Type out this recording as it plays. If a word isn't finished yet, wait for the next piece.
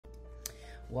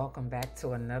Welcome back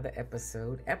to another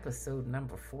episode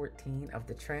number 14 of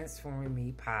the Transforming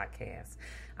Me podcast.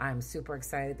 I'm super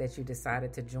excited that you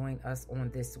decided to join us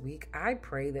on this week. I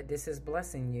pray that this is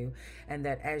blessing you and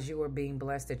that as you are being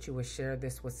blessed, that you will share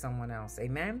this with someone else.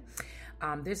 Amen.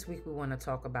 This week, we want to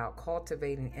talk about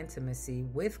cultivating intimacy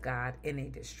with God in a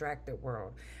distracted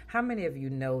world. How many of you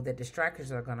know that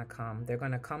distractions are going to come? They're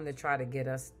going to come to try to get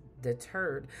us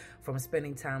deterred from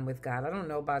spending time with God. I don't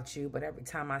know about you, but every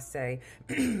time I say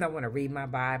I want to read my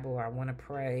Bible, or I want to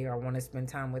pray, or I want to spend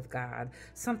time with God,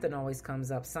 something always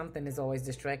comes up. Something is always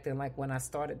distracting. Like when I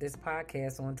started this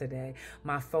podcast on today,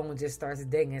 my phone just starts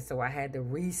dinging, so I had to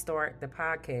restart the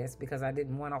podcast because I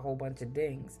didn't want a whole bunch of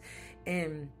dings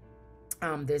in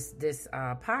this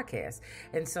podcast.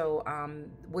 And so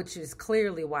which is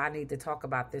clearly why I need to talk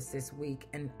about this week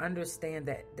and understand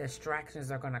that distractions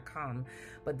are going to come,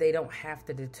 but they don't have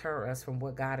to deter us from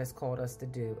what God has called us to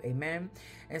do. Amen.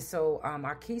 And so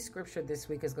our key scripture this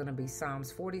week is going to be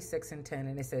Psalms 46:10,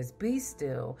 and it says, "Be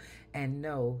still and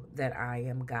know that I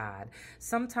am God."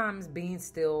 Sometimes being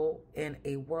still in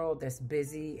a world that's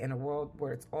busy, in a world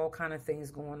where it's all kind of things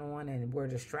going on and where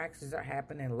distractions are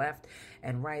happening left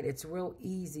and right, it's real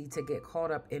easy to get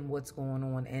caught up in what's going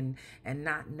on and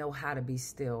not know how to be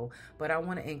still. But I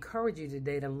want to encourage you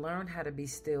today to learn how to be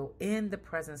still in the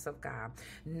presence of God.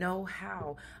 Know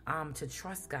how to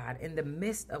trust God in the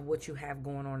midst of what you have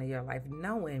going on in your life,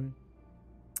 knowing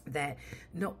that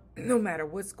no matter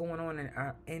what's going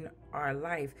on in our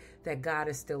life, that God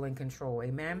is still in control.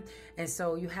 Amen. And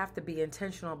so you have to be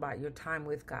intentional about your time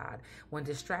with God. When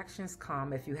distractions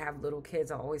come, if you have little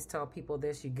kids, I always tell people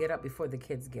this: you get up before the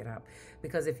kids get up,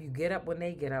 because if you get up when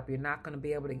they get up, you're not going to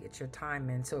be able to get your time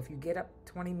in. So if you get up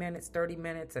 20 minutes, 30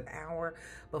 minutes, an hour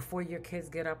before your kids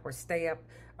get up, or stay up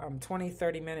 20,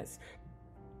 30 minutes,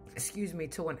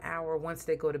 to an hour once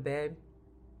they go to bed,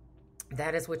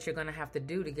 that is what you're going to have to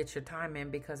do to get your time in,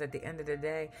 because at the end of the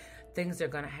day, things are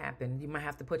going to happen. You might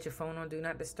have to put your phone on Do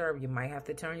Not Disturb. You might have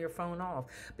to turn your phone off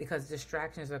because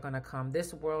distractions are going to come.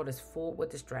 This world is full with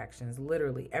distractions.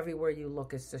 Literally, everywhere you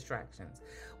look is distractions.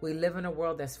 We live in a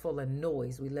world that's full of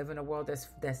noise. We live in a world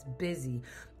that's busy,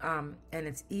 and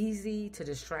it's easy to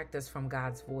distract us from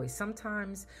God's voice.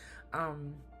 Sometimes,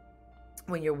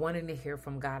 when you're wanting to hear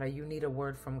from God, or you need a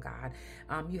word from God,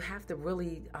 you have to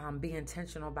really be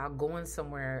intentional about going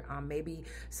somewhere, maybe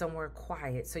somewhere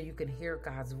quiet, so you can hear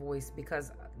God's voice.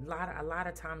 Because a lot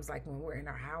of times, like when we're in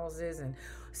our houses, and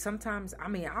sometimes,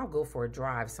 I'll go for a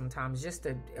drive sometimes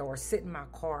or sit in my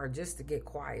car just to get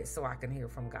quiet so I can hear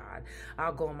from God.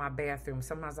 I'll go in my bathroom.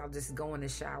 Sometimes I'll just go in the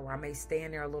shower. I may stay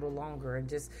in there a little longer and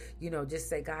just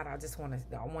say, God, I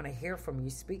want to hear from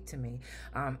you. Speak to me,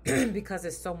 because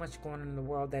there's so much going on in the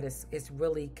world that it's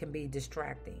really can be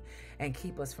distracting and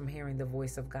keep us from hearing the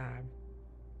voice of God.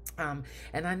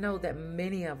 And I know that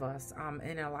many of us,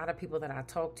 and a lot of people that I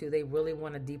talk to, they really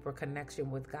want a deeper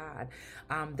connection with God.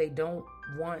 They don't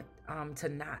want to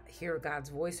not hear God's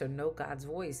voice or know God's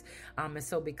voice. And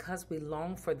so because we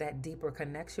long for that deeper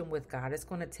connection with God, it's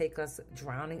going to take us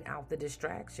drowning out the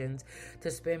distractions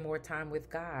to spend more time with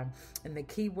God. And the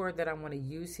key word that I want to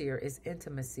use here is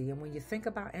intimacy. And when you think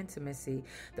about intimacy,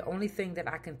 the only thing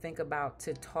that I can think about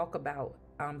to talk about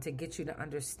to get you to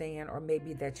understand, or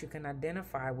maybe that you can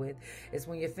identify with, is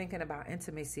when you're thinking about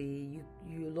intimacy,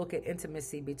 you look at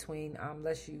intimacy between,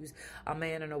 let's use a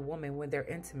man and a woman when they're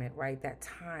intimate, right? That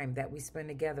time that we spend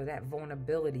together, that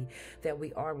vulnerability that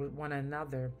we are with one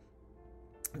another.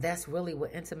 That's really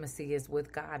what intimacy is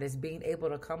with God, is being able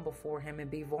to come before him and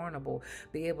be vulnerable,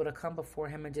 be able to come before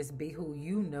him and just be who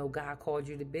you know God called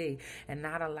you to be, and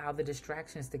not allow the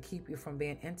distractions to keep you from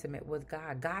being intimate with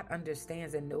God. God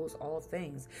understands and knows all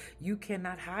things. You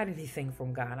cannot hide anything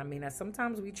from God.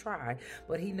 Sometimes we try,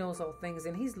 but he knows all things,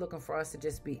 and he's looking for us to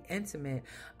just be intimate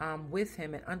with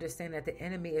him, and understand that the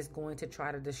enemy is going to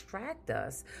try to distract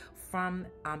us from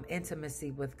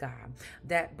intimacy with God.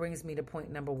 That brings me to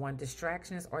point number one: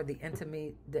 distractions or the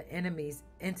enemy's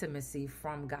intimacy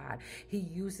from God. He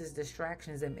uses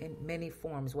distractions in many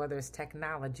forms, whether it's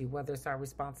technology, whether it's our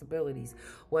responsibilities,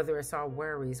 whether it's our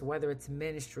worries, whether it's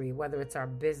ministry, whether it's our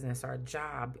business, our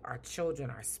job, our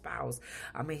children, our spouse.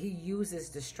 He uses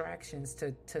distractions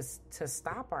to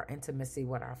stop our intimacy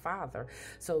with our Father.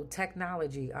 So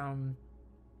technology,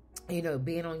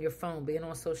 being on your phone, being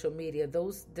on social media,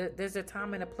 there's a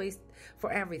time and a place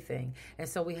for everything. And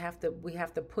so we have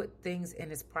to put things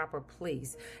in its proper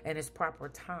place and its proper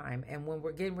time. And when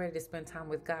we're getting ready to spend time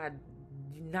with God,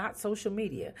 not social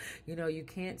media. You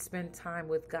can't spend time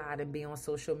with God and be on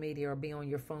social media or be on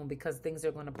your phone, because things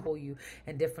are going to pull you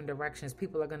in different directions.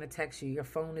 People are going to text you. Your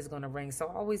phone is going to ring. So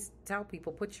I always tell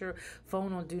people, put your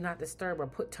phone on do not disturb, or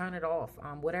turn it off.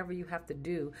 Whatever you have to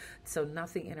do so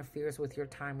nothing interferes with your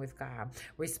time with God.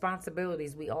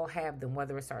 Responsibilities, we all have them,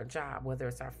 whether it's our job, whether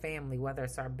it's our family, whether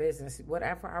it's our business,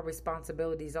 whatever our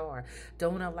responsibilities are.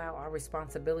 Don't allow our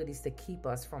responsibilities to keep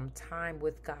us from time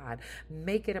with God.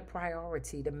 Make it a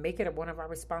priority, to make it one of our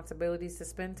responsibilities to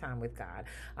spend time with God.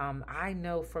 I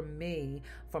know from me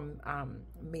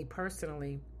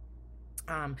personally,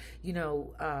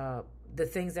 the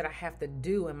things that I have to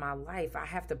do in my life, I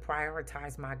have to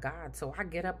prioritize my God. So I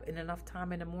get up in enough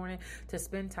time in the morning to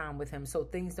spend time with him, so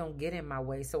things don't get in my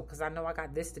way. So, because I know I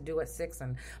got this to do at 6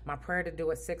 and my prayer to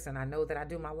do at 6, and I know that I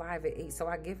do my live at 8. So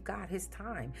I give God his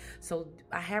time. So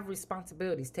I have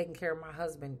responsibilities, taking care of my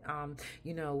husband,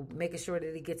 making sure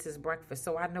that he gets his breakfast.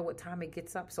 So I know what time he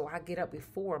gets up. So I get up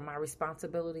before my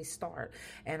responsibilities start,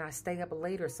 and I stay up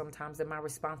later sometimes than my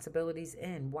responsibilities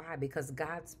end. Why? Because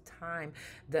God's time,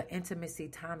 the intimacy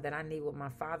time that I need with my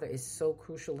Father, is so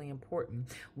crucially important.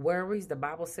 Worries, the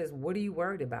Bible says, what are you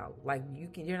worried about? Like,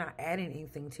 you're not adding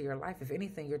anything to your life. If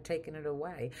anything, you're taking it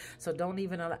away. So don't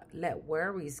even let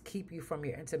worries keep you from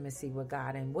your intimacy with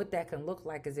God. And what that can look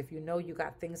like is, if you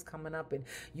got things coming up and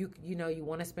you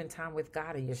want to spend time with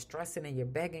God, and you're stressing and you're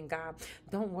begging God,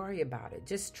 don't worry about it.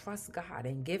 Just trust God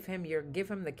and give him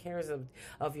the cares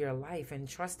of your life, and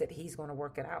trust that he's going to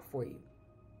work it out for you.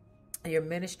 Your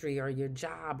ministry or your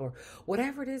job or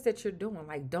whatever it is that you're doing.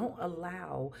 Like, don't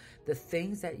allow the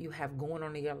things that you have going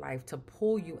on in your life to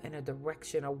pull you in a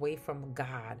direction away from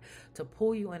God, to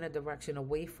pull you in a direction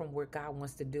away from where God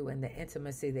wants to do and the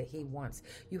intimacy that he wants.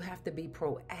 You have to be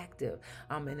proactive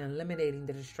in eliminating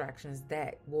the distractions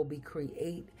that will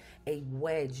create a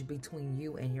wedge between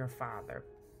you and your Father.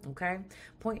 Okay.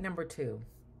 Point number 2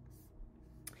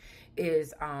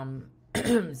 is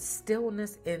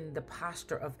stillness in the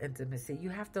posture of intimacy. You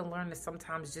have to learn to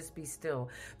sometimes just be still.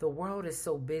 The world is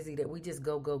so busy that we just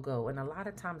go. And a lot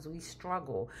of times we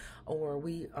struggle, or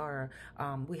we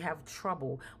have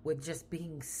trouble with just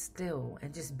being still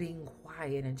and just being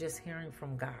quiet and just hearing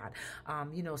from God.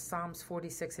 Psalms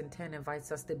 46:10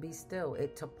 invites us to be still,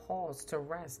 to pause, to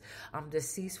rest, to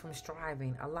cease from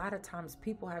striving. A lot of times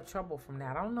people have trouble from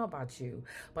that. I don't know about you,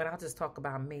 but I'll just talk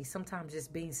about me. Sometimes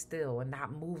just being still and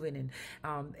not moving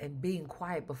and being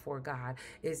quiet before God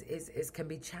can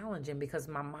be challenging, because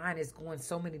my mind is going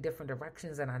so many different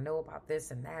directions, and I know about this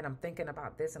and that. I'm thinking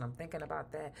about this and I'm thinking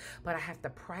about that, but I have to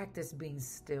practice being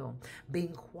still,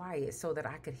 being quiet, so that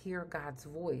I could hear God's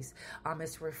voice.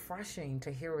 It's refreshing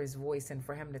to hear his voice and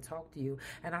for him to talk to you.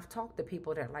 And I've talked to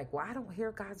people that are like, well, I don't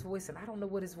hear God's voice and I don't know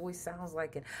what his voice sounds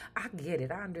like. And I get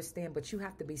it. I understand, but you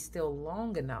have to be still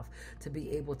long enough to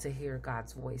be able to hear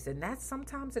God's voice. And that's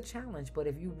sometimes a challenge, but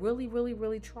if you really, really,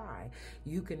 really try,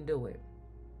 you can do it.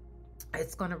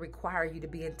 It's going to require you to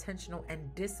be intentional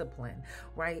and disciplined,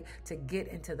 right? To get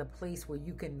into the place where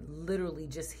you can literally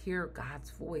just hear God's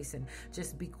voice and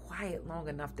just be quiet long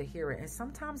enough to hear it. And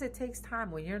sometimes it takes time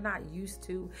when you're not used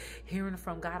to hearing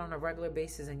from God on a regular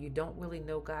basis and you don't really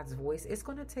know God's voice. It's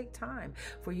going to take time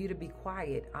for you to be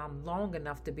quiet long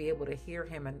enough to be able to hear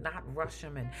him and not rush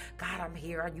him. And God, I'm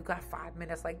here. You got 5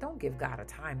 minutes. Like, don't give God a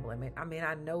time limit. I mean,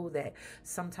 I know that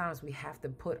sometimes we have to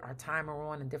put our timer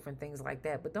on and different things like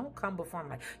that, but don't come before him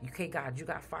like, okay, God, you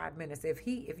got 5 minutes. If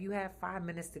you have 5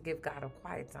 minutes to give God a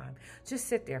quiet time, just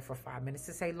sit there for 5 minutes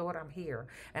to say, Lord, I'm here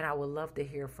and I would love to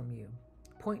hear from you.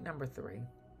 Point number 3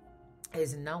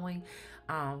 is knowing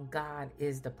God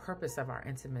is the purpose of our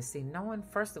intimacy. Knowing,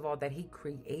 first of all, that he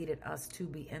created us to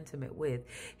be intimate with.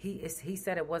 He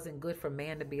said it wasn't good for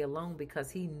man to be alone, because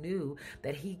he knew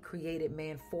that he created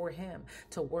man for him,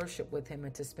 to worship with him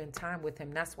and to spend time with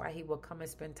him. That's why he would come and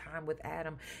spend time with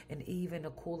Adam and Eve in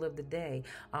the cool of the day.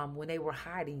 When they were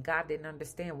hiding, God didn't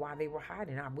understand why they were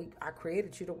hiding. I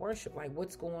created you to worship. Like,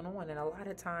 what's going on? And a lot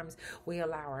of times we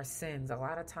allow our sins. A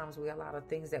lot of times we allow the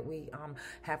things that we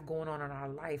have going on in our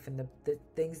life, and the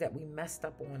things that we messed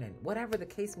up on, and whatever the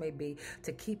case may be,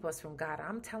 to keep us from God.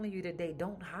 I'm telling you today,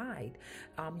 don't hide.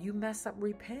 You mess up,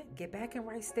 repent, get back in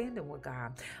right standing with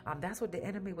God. That's what the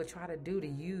enemy would try to do, to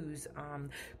use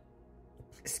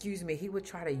he would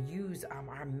try to use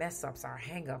our mess ups, our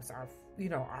hang ups, our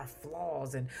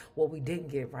flaws, and what we didn't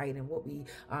get right, and what we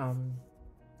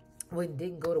when it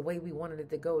didn't go the way we wanted it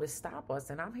to go, to stop us.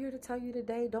 And I'm here to tell you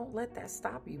today, don't let that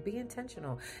stop you. Be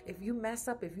intentional. If you mess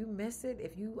up, if you miss it,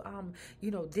 if you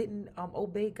didn't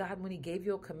obey God when he gave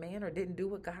you a command, or didn't do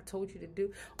what God told you to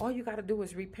do, all you got to do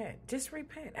is repent. Just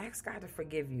repent. Ask God to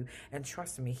forgive you, and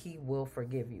trust me, he will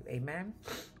forgive you. Amen.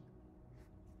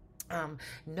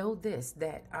 Know this,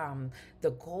 that our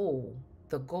goal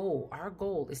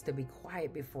is to be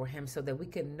quiet before him so that we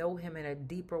can know him in a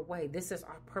deeper way. This is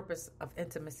our purpose of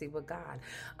intimacy with God.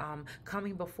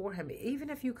 Coming before him. Even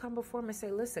if you come before him and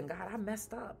say, listen, God, I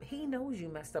messed up. He knows you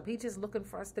messed up. He's just looking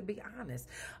for us to be honest.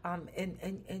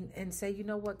 And say, you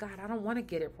know what, God, I don't want to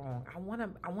get it wrong. I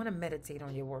want to meditate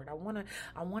on your word. I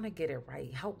want to get it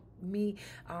right. Help me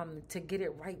to get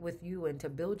it right with you and to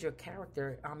build your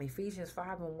character. Ephesians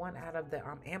 5:1 out of the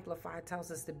Amplified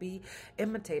tells us to be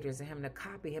imitators of him, to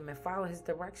copy him and follow his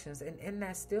directions. And in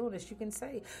that stillness, you can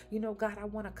say, you know, God, I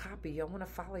want to copy you. I want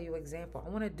to follow your example. I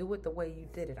want to do it the way you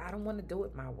did it. I don't want to do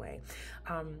it my way.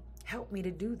 Help me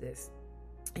to do this.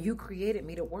 You created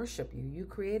me to worship you. You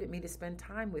created me to spend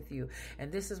time with you.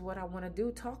 And this is what I want to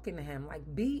do, talking to him. Like,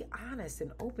 be honest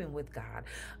and open with God.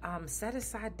 Set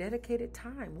aside dedicated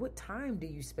time. What time do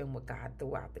you spend with God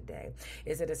throughout the day?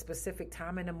 Is it a specific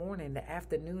time in the morning, the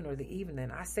afternoon, or the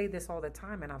evening? I say this all the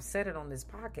time, and I've said it on this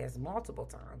podcast multiple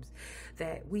times,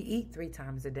 that we eat 3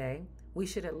 times a day. We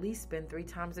should at least spend 3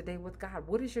 times a day with God.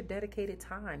 What is your dedicated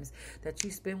times that you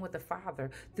spend with the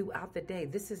Father throughout the day?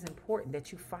 This is important,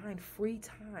 that you find free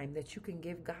time that you can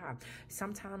give God.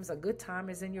 Sometimes a good time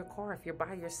is in your car. If you're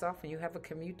by yourself and you have a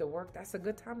commute to work, that's a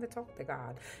good time to talk to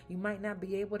God. You might not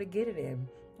be able to get it in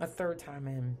a third time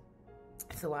in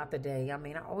throughout the day. I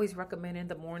mean, I always recommend in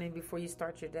the morning before you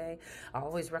start your day. I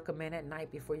always recommend at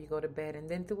night before you go to bed. And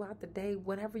then throughout the day,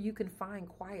 whenever you can find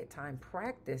quiet time,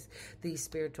 practice these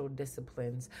spiritual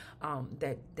disciplines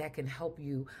that can help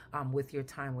you with your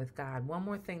time with God. One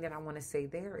more thing that I want to say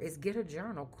there is get a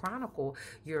journal. Chronicle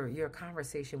your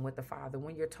conversation with the Father.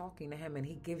 When you're talking to him and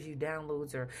he gives you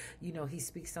downloads, or, you know, he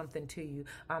speaks something to you,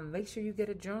 make sure you get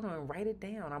a journal and write it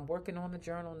down. I'm working on a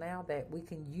journal now that we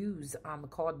can use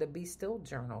called the Be Still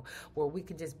journal, where we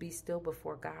can just be still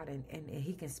before God and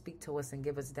he can speak to us and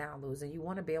give us downloads. And you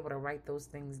want to be able to write those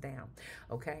things down.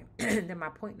 Okay. And then my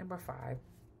point number 5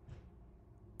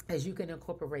 is you can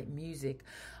incorporate music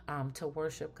to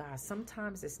worship God.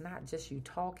 Sometimes it's not just you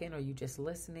talking or you just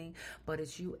listening, but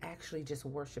it's you actually just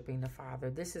worshiping the Father.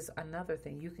 This is another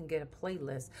thing. You can get a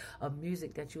playlist of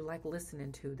music that you like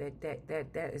listening to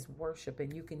that is worship,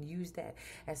 and you can use that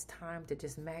as time to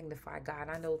just magnify God.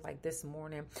 I know, like this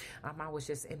morning, I was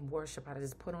just in worship. I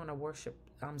just put on a worship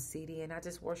CD and I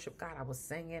just worship God. I was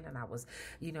singing and I was,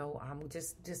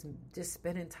 just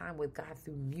spending time with God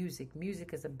through music.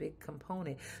 Music is a big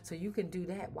component. So you can do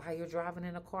that while you're driving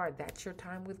in a car. That's your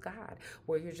time with God,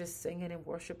 where you're just singing and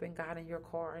worshiping God in your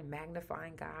car and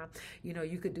magnifying God. You know,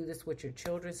 you could do this with your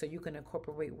children, so you can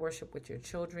incorporate worship with your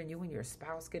children. You and your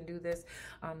spouse can do this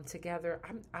together.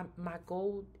 My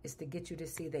goal is to get you to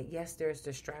see that, yes, there's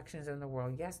distractions in the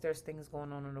world. Yes, there's things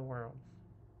going on in the world.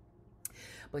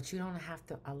 But you don't have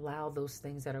to allow those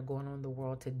things that are going on in the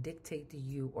world to dictate to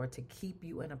you or to keep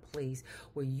you in a place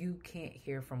where you can't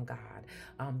hear from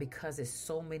God, because there's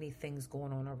so many things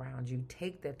going on around you.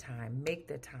 Take the time, make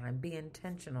the time, be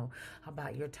intentional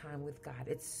about your time with God.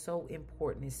 It's so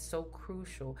important. It's so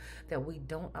crucial that we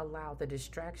don't allow the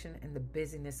distraction and the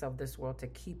busyness of this world to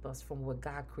keep us from what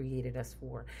God created us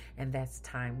for, and that's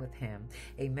time with him.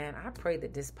 Amen. I pray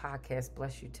that this podcast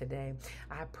bless you today.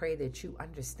 I pray that you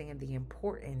understand the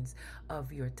importance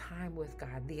of your time with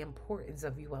God, the importance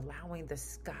of you allowing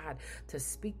this God to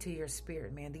speak to your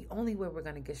spirit, man. The only way we're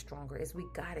going to get stronger is we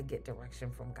got to get direction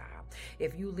from God.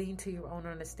 If you lean to your own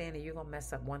understanding, you're going to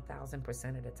mess up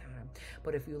 1,000% of the time.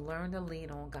 But if you learn to lean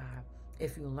on God,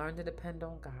 if you learn to depend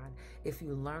on God, if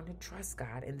you learn to trust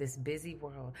God in this busy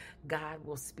world, God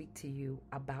will speak to you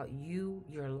about you,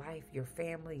 your life, your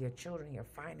family, your children, your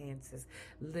finances,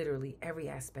 literally every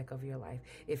aspect of your life,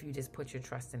 if you just put your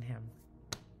trust in him.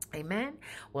 Amen.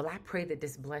 Well, I pray that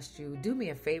this blessed you. Do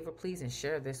me a favor, please, and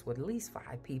share this with at least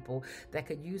 5 people that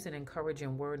could use an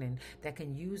encouraging word and that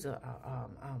can use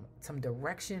some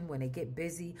direction when they get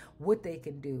busy, what they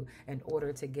can do in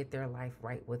order to get their life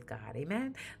right with God.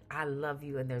 Amen. I love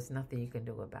you, and there's nothing you can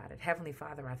do about it. Heavenly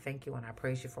Father, I thank you and I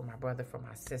praise you for my brother, for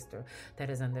my sister that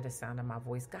is under the sound of my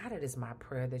voice. God, it is my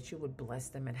prayer that you would bless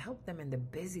them and help them in the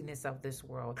busyness of this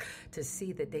world to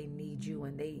see that they need you,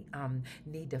 and they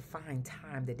need to find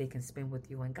time, that they can spend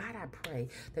with you. And God, I pray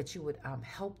that you would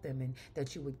help them, and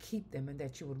that you would keep them, and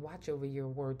that you would watch over your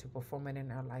word to perform it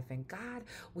in our life. And God,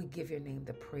 we give your name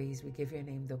the praise, we give your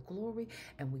name the glory,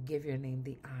 and we give your name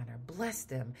the honor. Bless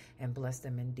them, and bless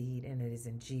them indeed. And it is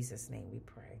in Jesus' name we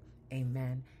pray.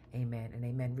 Amen, amen, and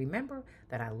amen. Remember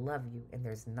that I love you, and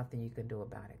there's nothing you can do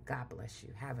about it. God bless you.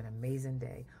 Have an amazing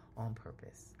day on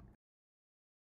purpose.